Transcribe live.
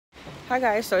Hi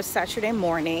guys, so it's Saturday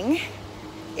morning.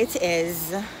 It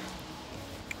is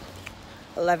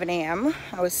 11 a.m.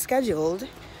 I was scheduled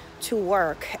to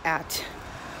work at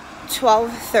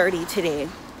 12:30 today.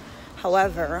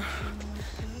 However,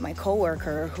 my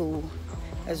coworker who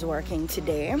is working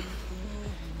today,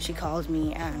 she called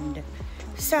me and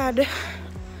said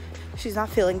she's not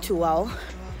feeling too well.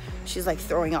 She's like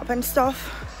throwing up and stuff.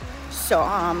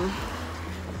 So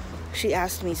she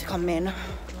asked me to come in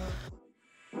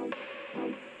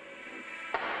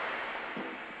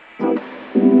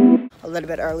a little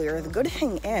bit earlier. The good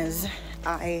thing is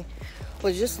I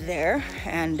was just there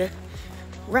and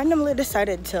randomly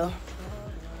decided to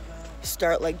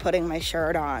start like putting my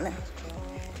shirt on.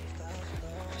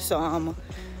 So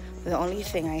the only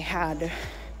thing I had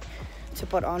to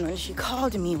put on when she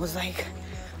called me was like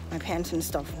my pants and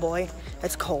stuff. Boy,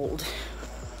 it's cold.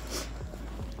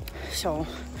 So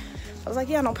I was like,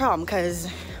 yeah, no problem, because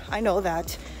I know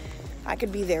that I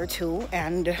could be there too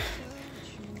and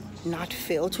not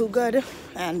feel too good,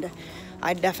 and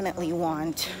I definitely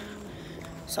want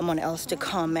someone else to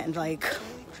come and like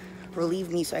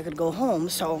relieve me so I could go home.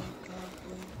 So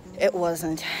it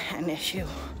wasn't an issue.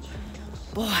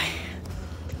 Boy,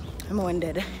 I'm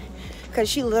winded, because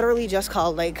she literally just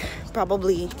called like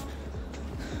probably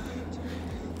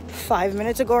 5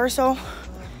 minutes ago or so.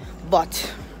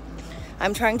 But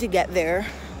I'm trying to get there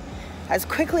as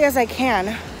quickly as I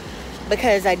can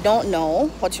because I don't know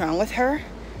what's wrong with her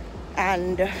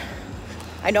and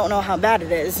I don't know how bad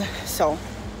it is. So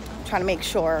I'm trying to make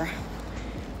sure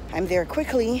I'm there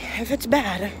quickly if it's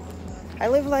bad. I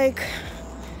live like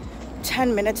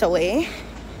 10 minutes away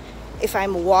if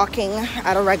I'm walking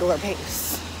at a regular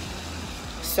pace.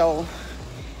 So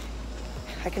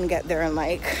I can get there in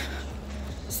like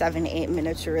 7-8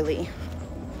 minutes really.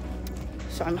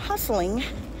 So I'm hustling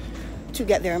to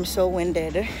get there. I'm so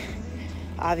winded,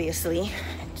 obviously.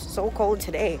 It's so cold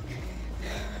today.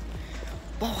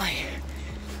 Boy,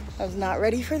 I was not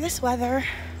ready for this weather.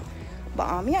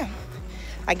 But yeah,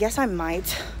 I guess I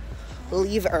might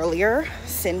leave earlier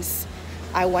since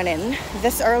I went in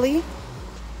this early.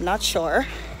 Not sure.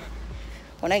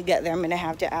 When I get there, I'm gonna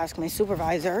have to ask my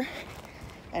supervisor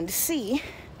and see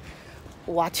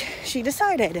what she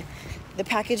decided. The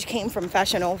package came from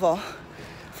Fashion Nova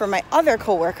for my other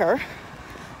coworker.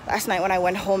 Last night when I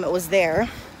went home, it was there.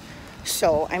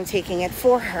 So I'm taking it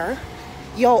for her.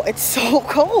 Yo, it's so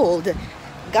cold.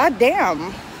 God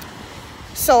damn.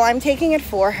 So I'm taking it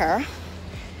for her.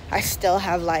 I still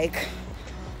have like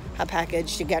a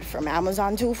package to get from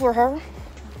Amazon too for her,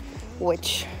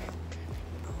 which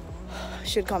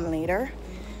should come later.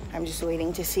 I'm just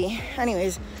waiting to see.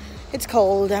 Anyways, it's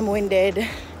cold. I'm winded.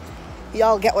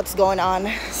 Y'all get what's going on.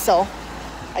 So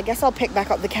I guess I'll pick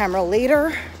back up the camera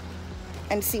later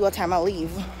and see what time I'll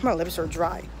leave. My lips are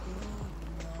dry.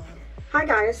 Hi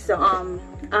guys, so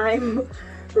I'm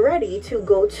ready to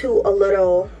go to a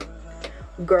little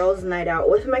girls' night out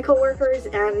with my coworkers,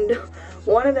 and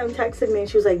one of them texted me and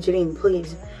she was like, Jadene,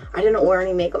 please, I didn't wear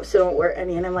any makeup, so don't wear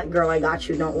any. And I'm like, girl, I got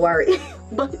you, don't worry.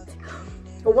 But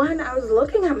when I was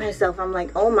looking at myself, I'm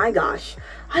like, oh my gosh,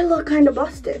 I look kind of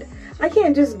busted. I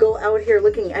can't just go out here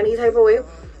looking any type of way.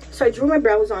 So I drew my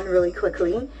brows on really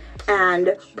quickly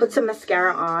and put some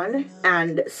mascara on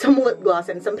and some lip gloss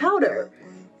and some powder.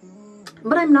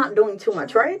 But I'm not doing too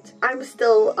much, right? I'm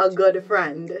still a good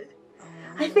friend.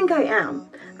 I think I am.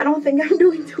 I don't think I'm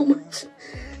doing too much.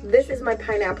 This is my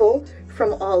pineapple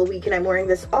from all week, and I'm wearing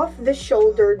this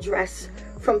off-the-shoulder dress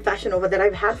from Fashion Nova that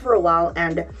I've had for a while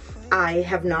and I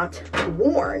have not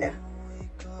worn.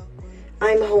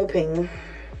 I'm hoping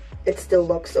it still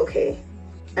looks okay.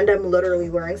 And I'm literally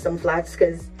wearing some flats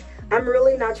because I'm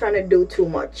really not trying to do too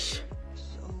much.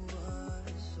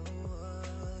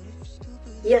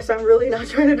 Yes, I'm really not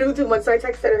trying to do too much. So I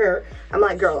texted her. I'm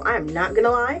like, girl, I'm not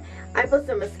gonna lie. I put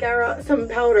some mascara, some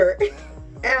powder,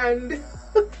 and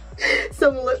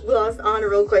some lip gloss on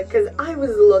real quick because I was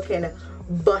looking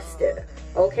busted,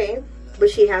 okay?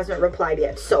 But she hasn't replied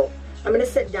yet. So I'm gonna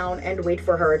sit down and wait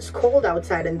for her. It's cold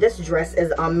outside and this dress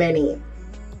is a mini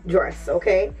dress,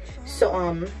 okay? So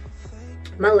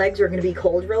my legs are gonna be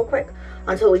cold real quick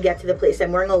until we get to the place.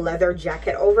 I'm wearing a leather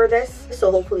jacket over this,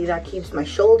 so hopefully that keeps my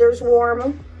shoulders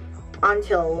warm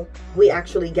until we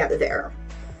actually get there.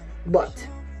 But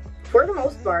for the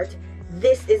most part,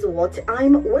 this is what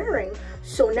I'm wearing.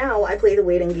 So now I play the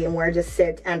waiting game where I just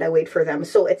sit and I wait for them.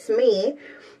 So it's me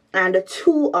and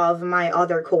two of my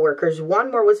other coworkers. One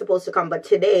more was supposed to come, but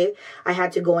today I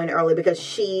had to go in early because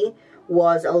she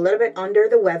was a little bit under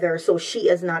the weather, so she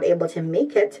is not able to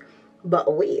make it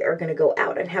but we are gonna go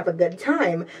out and have a good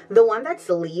time. The one that's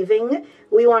leaving,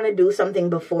 we want to do something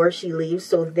before she leaves,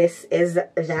 so this is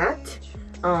that.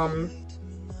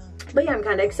 But yeah, I'm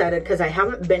kind of excited because I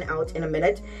haven't been out in a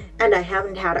minute, and I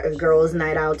haven't had a girls'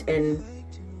 night out in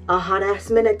a hot ass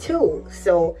minute too,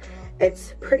 so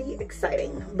it's pretty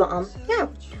exciting. But yeah,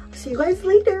 see you guys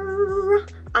later.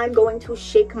 I'm going to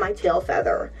shake my tail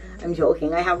feather. I'm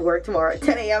joking, I have work tomorrow at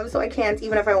 10 a.m. so I can't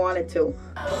even if I wanted to.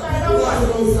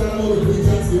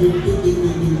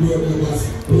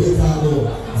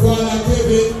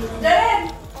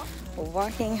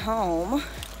 Walking home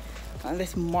on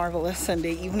this marvelous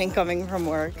Sunday evening coming from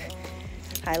work.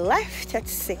 I left at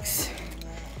 6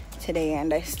 today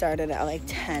and I started at like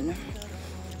 10.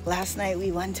 Last night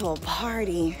we went to a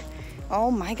party.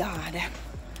 Oh my God,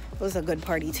 it was a good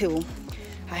party too.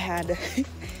 I had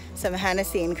some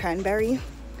Hennessy and cranberry,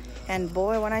 and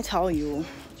boy, when I tell you,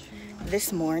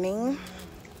 this morning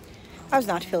I was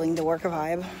not feeling the work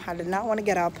vibe. I did not want to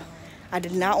get up. I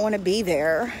did not want to be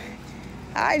there.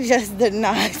 I just did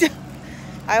not.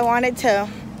 I wanted to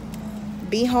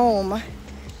be home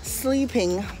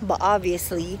sleeping, but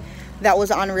obviously that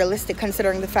was unrealistic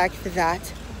considering the fact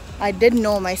that I didn't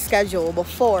know my schedule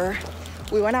before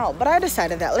we went out. But I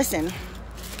decided that, listen,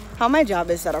 how my job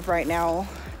is set up right now,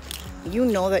 you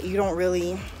know that you don't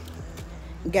really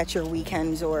get your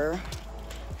weekends or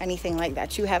anything like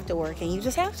that. You have to work and you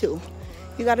just have to.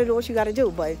 You got to do what you got to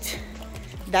do, but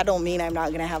that don't mean I'm not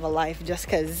going to have a life just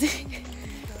because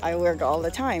I work all the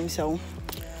time. So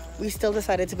we still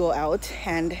decided to go out,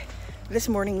 and this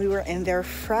morning we were in there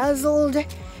frazzled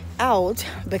out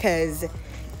because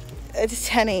it's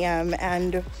 10 a.m.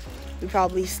 and we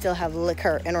probably still have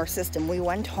liquor in our system. We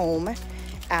went home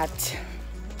at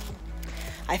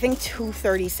I think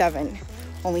 2:37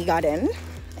 when we got in,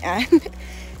 and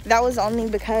that was only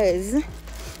because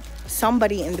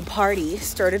somebody in the party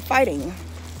started fighting.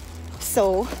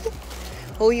 So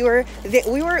we were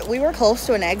close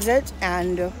to an exit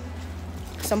and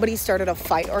somebody started a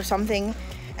fight or something,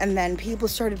 and then people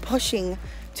started pushing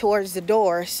towards the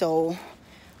door, so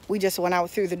we just went out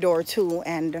through the door too,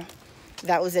 and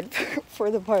that was it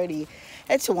for the party.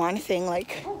 It's one thing,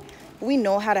 like, we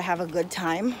know how to have a good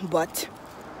time, but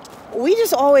we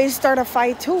just always start a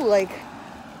fight too. Like,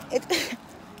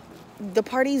 the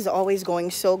party's always going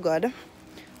so good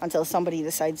until somebody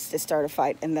decides to start a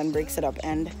fight and then breaks it up.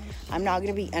 And I'm not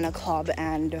gonna be in a club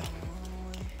and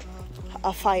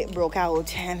a fight broke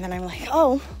out and then I'm like,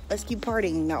 oh, let's keep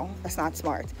partying. No, that's not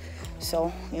smart.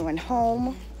 So we went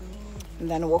home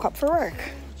and then woke up for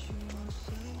work.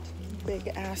 Big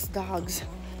ass dogs.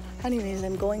 Anyways,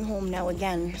 I'm going home now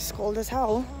again. It's cold as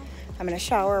hell. I'm gonna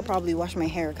shower, probably wash my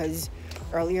hair because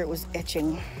earlier it was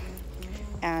itching,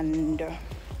 and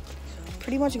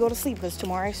pretty much go to sleep because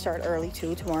tomorrow I start early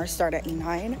too. Tomorrow I start at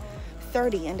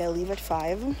 9:30 and I leave at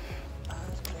 5,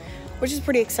 which is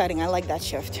pretty exciting. I like that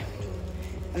shift.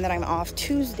 And then I'm off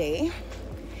Tuesday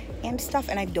and stuff,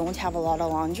 and I don't have a lot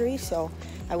of laundry, so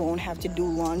I won't have to do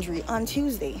laundry on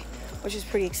Tuesday, which is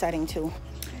pretty exciting too.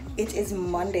 It is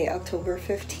Monday, October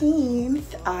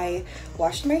 15th. I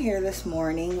washed my hair this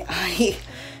morning. I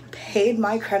paid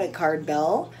my credit card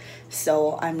bill,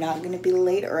 so I'm not gonna be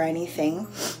late or anything.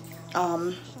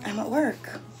 I'm at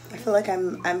work. I feel like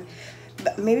I'm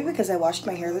maybe because I washed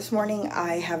my hair this morning,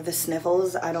 I have the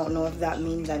sniffles. I don't know if that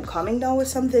means I'm coming down with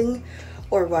something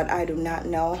or what. I do not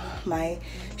know. My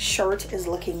shirt is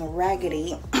looking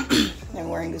raggedy. I'm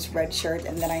wearing this red shirt,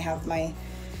 and then I have my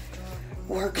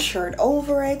work shirt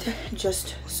over it,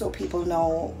 just so people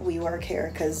know we work here,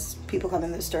 because people come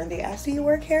in the store and they ask, do you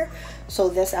work here? So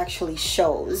this actually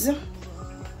shows.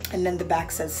 And then the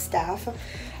back says staff.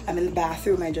 I'm in the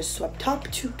bathroom. I just swept up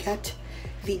to get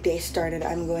the day started.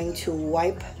 I'm going to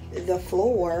wipe the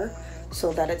floor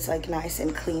so that it's like nice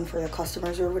and clean for the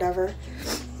customers or whatever.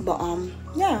 But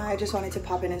yeah, I just wanted to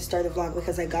pop in and start the vlog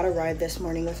because I got a ride this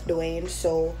morning with Dwayne,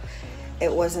 so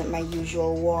it wasn't my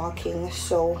usual walking,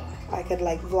 so I could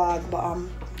like vlog. But I'm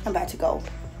about to go.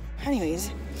 Anyways,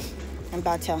 I'm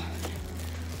about to,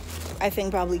 I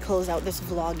think, probably close out this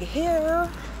vlog here.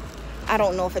 I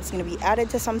don't know if it's going to be added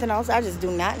to something else. I just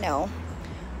do not know.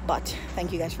 But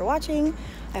thank you guys for watching.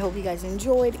 I hope you guys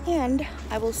enjoyed, and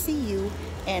I will see you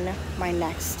in my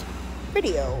next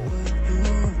video.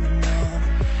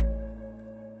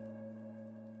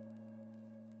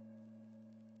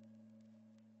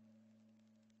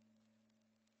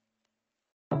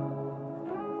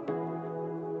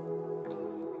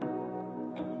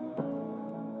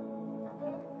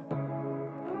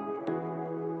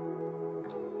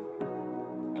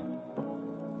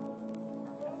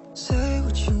 Say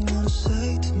what you wanna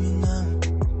say to me now.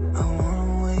 I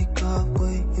wanna wake up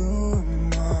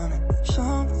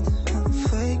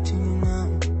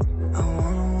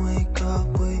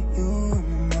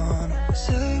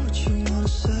Say what you